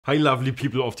Hi lovely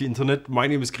people of the internet, my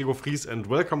name is Gregor Fries and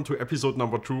welcome to episode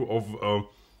number 2 of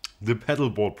the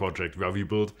pedalboard project, where we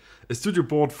build a studio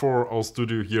board for our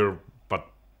studio here, but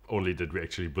only that we're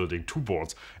actually building 2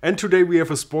 boards. And today we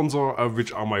have a sponsor,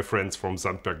 which are my friends from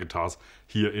Sandberg Guitars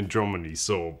here in Germany,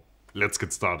 so let's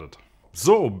get started.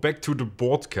 So, back to the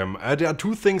board cam. There are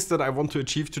 2 things that I want to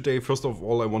achieve today. First of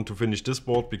all, I want to finish this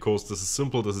board because this is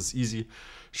simple, this is easy,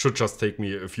 should just take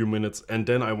me a few minutes. And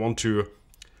then I want to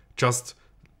just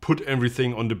put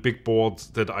everything on the big board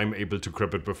that I'm able to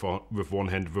grab it with one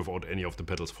hand without any of the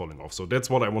pedals falling off. So that's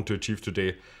what I want to achieve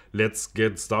today. Let's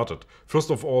get started.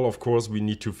 First of all, of course, we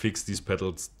need to fix these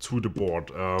pedals to the board.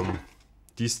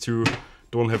 These 2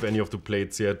 don't have any of the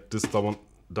plates yet. This one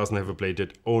doesn't have a plate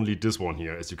yet, only this one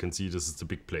here. As you can see, this is the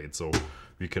big plate. So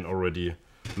we can already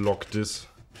lock this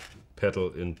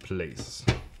pedal in place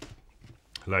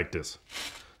like this.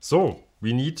 So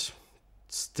we need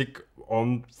stick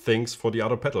on things for the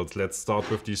other pedals. Let's start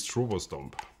with the Strobo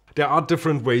Stomp. There are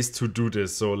different ways to do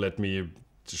this, so let me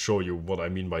show you what I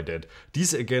mean by that.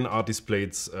 These again are these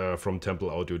plates from Temple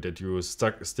Audio that you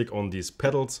stick on these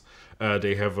pedals.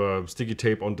 They have a sticky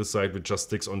tape on this side which just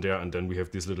sticks on there, and then we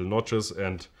have these little notches,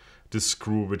 and this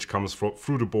screw which comes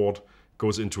through the board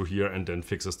goes into here and then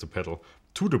fixes the pedal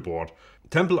to the board.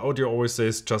 Temple Audio always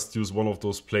says just use one of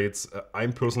those plates.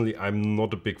 I'm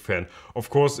not a big fan. Of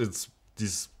course,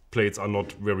 these plates are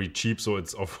not very cheap, so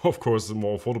it's of course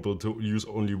more affordable to use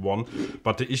only one.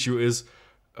 But the issue is,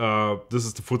 this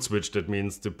is the foot switch. That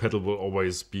means the pedal will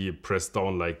always be pressed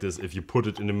down like this. If you put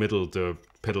it in the middle, the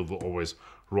pedal will always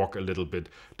rock a little bit.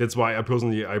 That's why I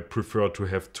prefer to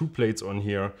have 2 plates on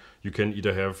here. You can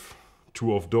either have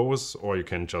 2 of those, or you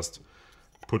can just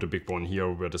put a big one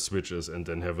here where the switch is, and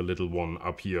then have a little one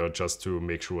up here just to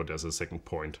make sure there's a second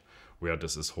point where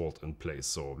this is held in place.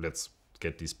 So let's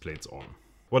get these plates on.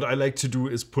 What I like to do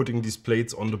is putting these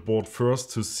plates on the board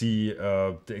first to see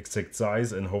the exact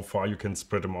size and how far you can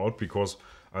spread them out, because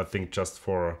I think just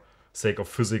for sake of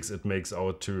physics it makes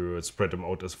out to spread them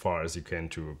out as far as you can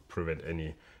to prevent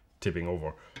any tipping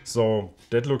over. So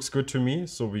that looks good to me,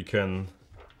 so we can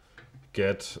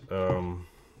get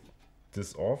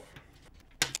this off.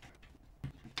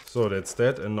 So that's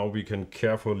that, and now we can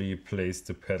carefully place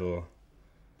the pedal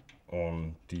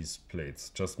on these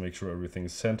plates. Just make sure everything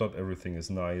is centered, everything is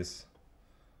nice.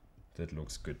 That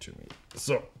looks good to me.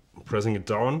 So, pressing it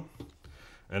down,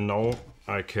 and now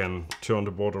I can turn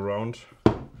the board around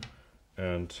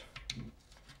and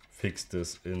fix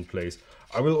this in place.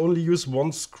 I will only use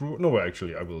 1 screw. No,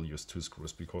 actually I will use 2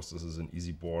 screws because this is an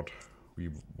easy board. We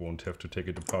won't have to take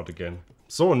it apart again.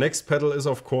 So next pedal is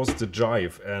of course the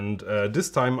jive, and this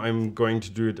time I'm going to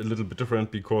do it a little bit different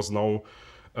because now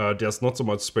there's not so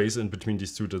much space in between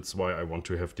these 2. That's why I want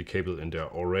to have the cable in there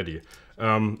already.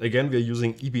 Again, we're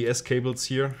using EBS cables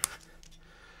here.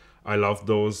 I love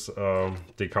those.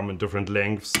 They come in different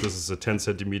lengths. This is a 10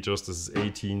 centimeters, this is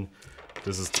 18,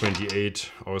 this is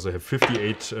 28. I also have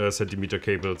 58 centimeter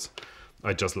cables.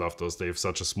 I just love those. They have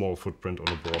such a small footprint on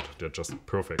the board. They're just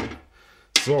perfect.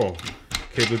 So,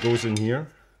 cable goes in here,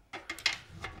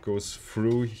 goes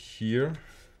through here.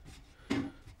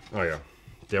 Oh yeah,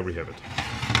 there we have it.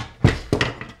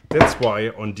 That's why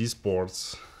on these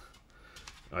boards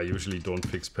I usually don't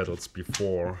fix pedals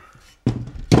before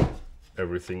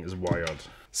everything is wired.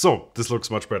 So this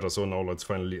looks much better. So now let's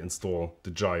finally install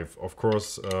the jive. Of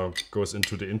course, goes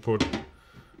into the input.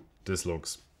 This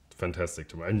looks fantastic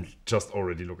to me. And just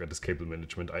already look at this cable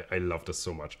management. I love this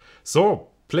so much. So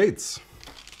plates.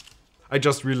 I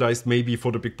just realized maybe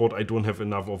for the big board I don't have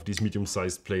enough of these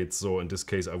medium-sized plates, so in this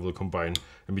case I will combine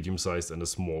a medium-sized and a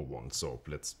small one. So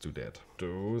let's do that.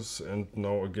 Those, and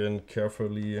now again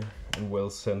carefully and well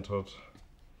centered.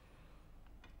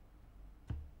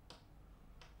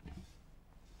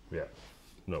 Yeah,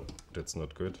 no, that's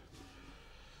not good.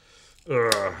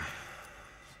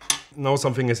 Now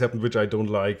something has happened which I don't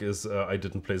like is I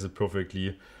didn't place it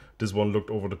perfectly. This one looked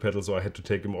over the pedal, so I had to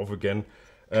take them off again.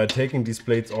 Taking these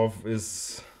plates off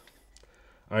is,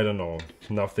 I don't know,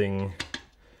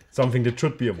 something that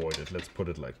should be avoided. Let's put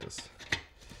it like this.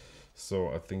 So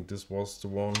I think this was the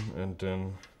one, and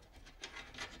then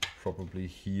probably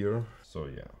here. So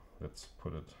yeah, let's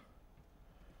put it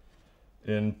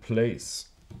in place.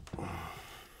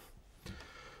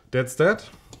 That's that.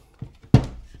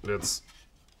 Let's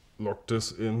lock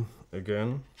this in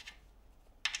again.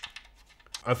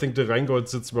 I think the Rheingold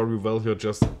sits very well here.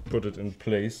 Just put it in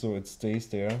place so it stays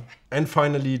there. And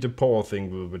finally the power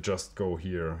thing will just go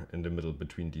here in the middle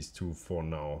between these 2 for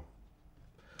now.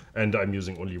 And I'm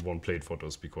using only one plate for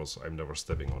those because I'm never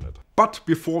stepping on it. But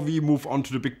before we move on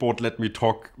to the big board, let me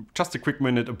talk just a quick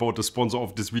minute about the sponsor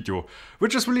of this video,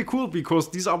 which is really cool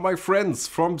because these are my friends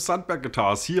from Sandberg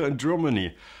Guitars here in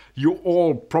Germany. You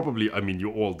all probably, I mean,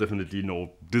 you all definitely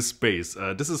know this bass.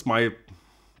 This is my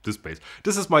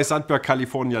Sandberg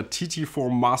California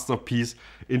TT4 masterpiece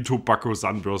in tobacco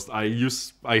sunburst.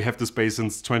 I have this bass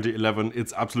since 2011.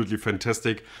 It's absolutely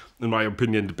fantastic. In my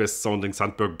opinion, the best sounding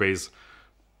Sandberg bass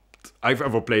I've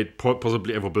ever played,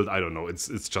 possibly ever built. I don't know. It's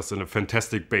just a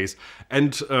fantastic bass.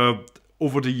 And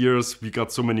over the years, we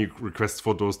got so many requests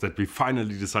for those that we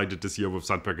finally decided this year with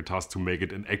Sandberg Guitars to make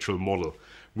it an actual model,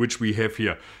 which we have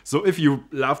here. So if you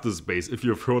love this bass, if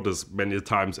you've heard this many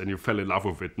times and you fell in love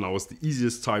with it, now is the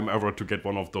easiest time ever to get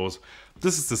one of those.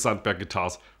 This is the Sandberg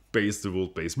Guitars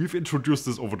BassTheWorld bass. We've introduced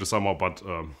this over the summer, but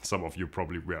some of you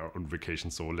probably were on vacation.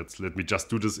 So let me just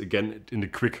do this again in a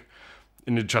quick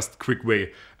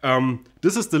way.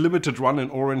 This is the limited run in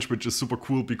orange, which is super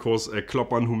cool because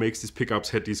Kloppmann, who makes these pickups,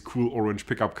 had these cool orange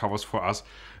pickup covers for us.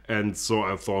 And so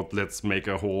I thought, let's make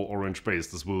a whole orange bass.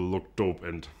 This will look dope,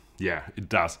 and yeah, it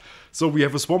does. So we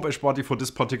have a swamp ash body for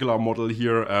this particular model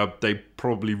here. They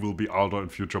probably will be older in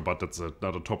future, but that's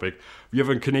another topic. We have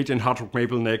a Canadian hard rock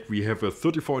maple neck. We have a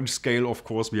 34-inch scale, of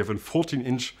course. We have a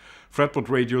 14-inch fretboard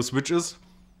radius, which is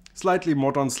slightly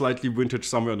modern, slightly vintage,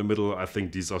 somewhere in the middle. I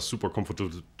think these are super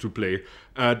comfortable to play.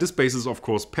 This bass is of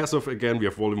course passive again. We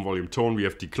have volume, tone. We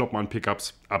have the Kloppmann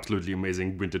pickups, absolutely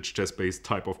amazing vintage jazz bass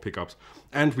type of pickups.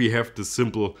 And we have the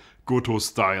simple Goto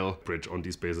style bridge on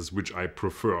these basses, which I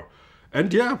prefer.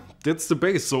 And yeah, that's the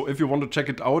bass. So if you want to check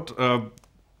it out,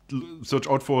 search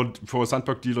out for a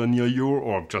Sandberg dealer near you,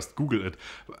 or just Google it.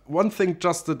 One thing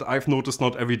just that I've noticed,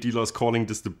 not every dealer is calling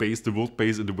this the BassTheWorld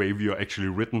bass in the way we are actually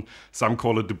written. Some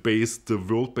call it the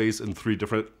BassTheWorld bass in 3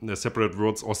 different separate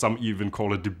words, or some even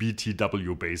call it the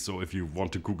BTW bass. So if you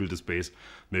want to Google this bass,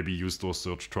 maybe use those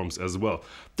search terms as well.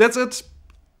 That's it.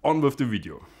 On with the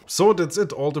video. So that's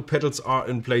it. All the pedals are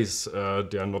in place.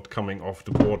 They are not coming off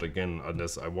the board again,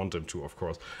 unless I want them to, of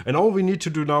course. And all we need to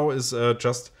do now is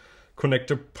just connect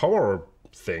a power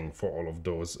thing for all of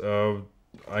those.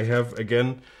 I have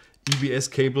again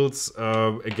EBS cables,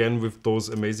 again with those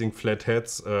amazing flat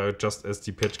heads, just as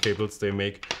the patch cables they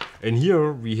make. And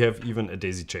here we have even a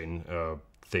daisy chain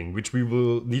thing, which we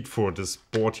will need for this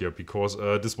board here, because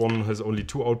this one has only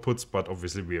 2 outputs, but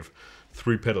obviously we have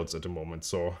 3 pedals at the moment.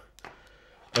 So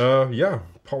yeah,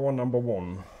 power number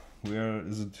 1. Where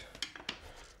is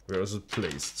it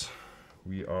placed?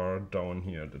 We are down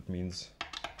here. That means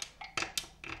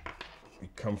we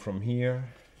come from here,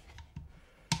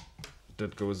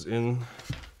 that goes in,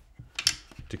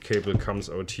 the cable comes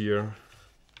out here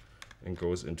and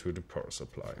goes into the power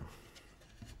supply.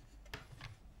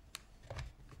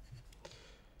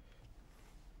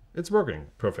 It's working,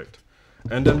 perfect.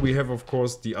 And then we have of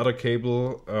course the other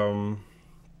cable,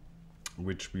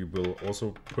 which we will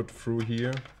also put through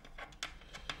here.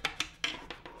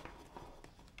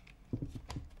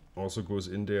 Also goes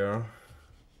in there.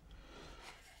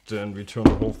 Then we turn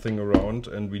the whole thing around,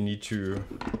 and we need to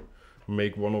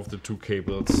make one of the 2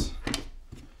 cables,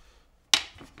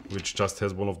 which just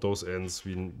has one of those ends.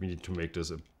 We need to make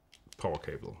this a power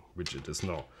cable, which it is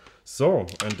now. So,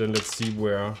 and then let's see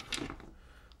where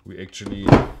we actually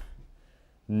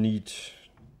need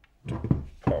the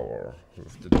power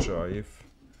with the jive.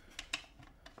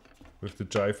 With the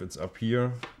jive it's up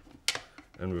here,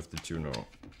 and with the tuner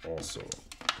also.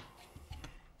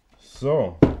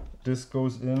 So this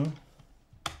goes in,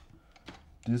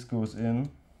 this goes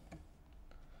in.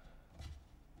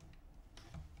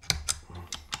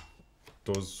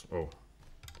 Those, oh.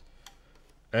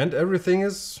 And everything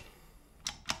is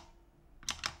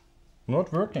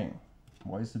not working.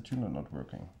 Why is the tuner not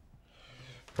working?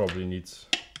 Probably needs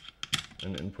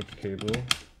an input cable.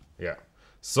 Yeah.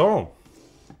 So,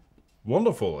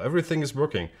 wonderful. Everything is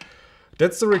working.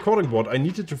 That's the recording board. I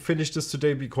needed to finish this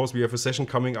today because we have a session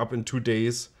coming up in 2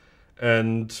 days.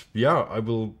 And yeah, I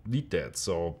will need that.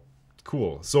 So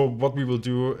cool. So what we will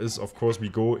do is, of course, we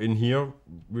go in here,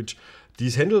 which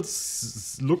these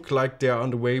handles look like they're on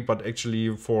the way, but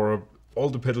actually for all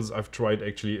the pedals I've tried,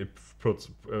 actually it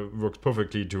works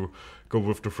perfectly to go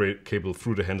with the cable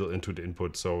through the handle into the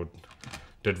input. So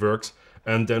that works.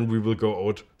 And then we will go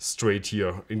out straight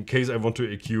here. In case I want to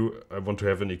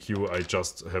have an EQ, I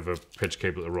just have a patch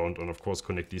cable around and of course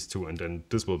connect these 2, and then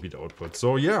this will be the output.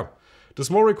 So yeah, the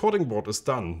small recording board is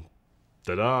done.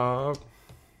 Ta-da!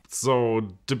 So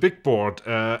the big board,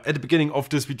 at the beginning of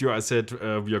this video I said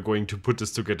we are going to put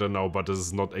this together now, but this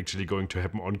is not actually going to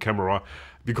happen on camera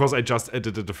because I just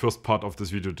edited the first part of this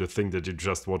video, the thing that you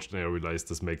just watched, and I realized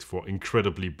this makes for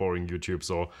incredibly boring YouTube.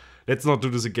 So let's not do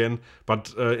this again,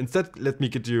 but instead let me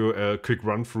give you a quick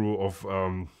run through of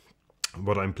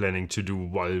what I'm planning to do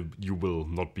while you will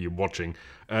not be watching.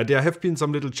 There have been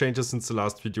some little changes since the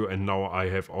last video, and now I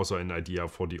have also an idea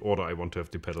for the order I want to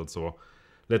have the pedals. So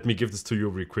let me give this to you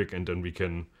real quick and then we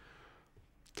can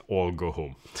all go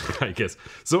home, I guess.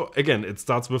 So again, it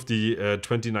starts with the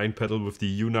 29 pedal with the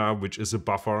Una, which is a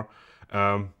buffer.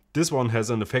 This one has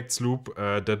an effects loop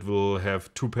that will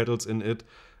have 2 pedals in it.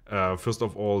 First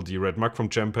of all, the red mug from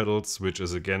Jam Pedals, which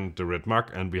is again the red mug,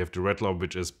 and we have the rattler,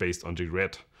 which is based on the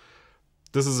red.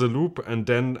 This is a loop, and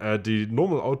then the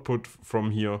normal output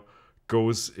from here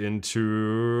goes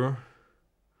into...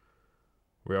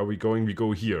 Where are we going? We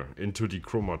go here, into the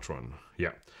chromatron.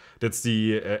 Yeah, that's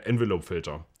the envelope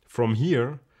filter. From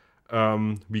here,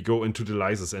 we go into the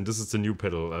lasers, and this is the new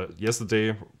pedal.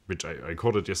 Yesterday, which I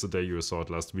recorded yesterday, you saw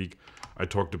it last week, I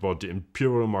talked about the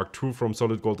Imperial Mark II from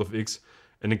Solid Gold of X.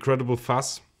 An incredible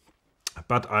fuzz,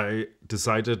 but I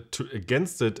decided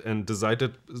against it and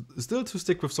decided still to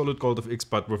stick with Solid Gold of X,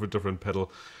 but with a different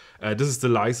pedal. This is the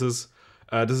lasers.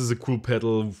 This is a cool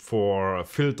pedal for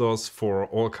filters, for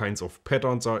all kinds of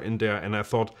patterns are in there, and I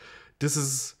thought this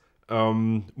is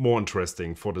more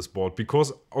interesting for this board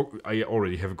because I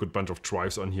already have a good bunch of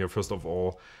drives on here, first of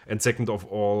all, and second of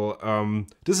all,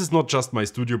 this is not just my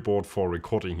studio board for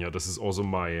recording here, this is also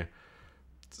my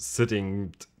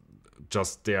sitting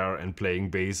just there and playing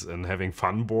bass and having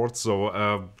fun board.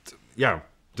 So yeah,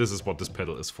 this is what this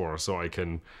pedal is for, so I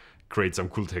can create some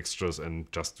cool textures and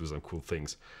just do some cool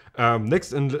things.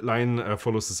 Next in line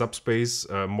follows the subspace,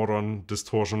 modern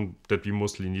distortion that we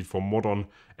mostly need for modern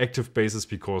active basses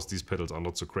because these pedals are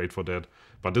not so great for that,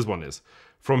 but this one is.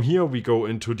 From here we go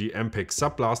into the Ampeg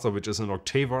Sub Blaster, which is an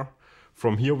octaver.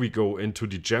 From here we go into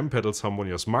the Jam Pedals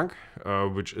Harmonious Monk,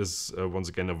 which is once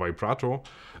again a vibrato.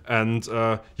 And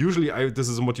usually this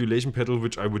is a modulation pedal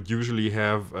which I would usually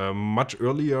have much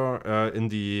earlier in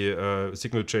the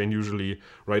signal chain, usually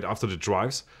right after the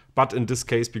drives. But in this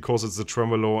case, because it's a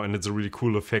tremolo and it's a really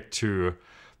cool effect to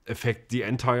affect the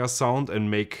entire sound and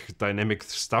make dynamic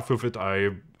stuff with it,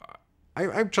 I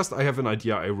have an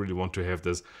idea. I really want to have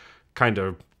this kind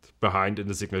of behind in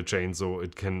the signal chain, so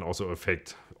it can also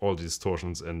affect all the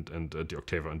distortions and the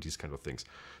octaver and these kind of things.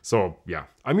 So yeah,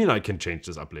 I mean, I can change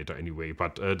this up later anyway,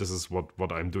 but this is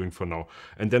what I'm doing for now.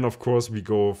 And then of course we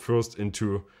go first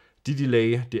into the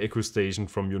delay, the echo station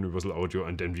from Universal Audio,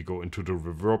 and then we go into the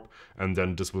reverb, and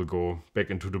then this will go back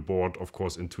into the board, of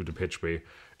course into the patchway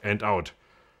and out.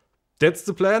 That's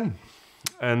the plan,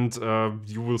 and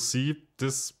you will see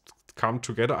this come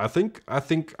together. I think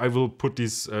I will put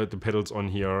these the pedals on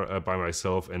here by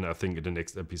myself, and I think in the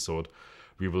next episode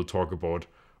we will talk about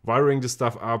wiring the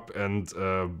stuff up and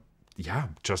yeah,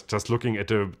 just looking at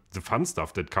the fun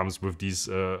stuff that comes with these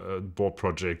board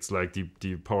projects, like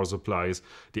the power supplies,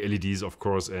 the LEDs of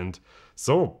course. And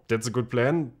so that's a good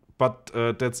plan, but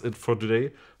that's it for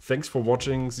today. Thanks for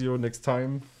watching. See you next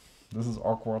time. This is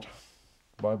awkward.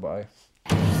 Bye bye.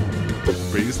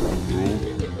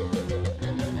 BassTheWorld.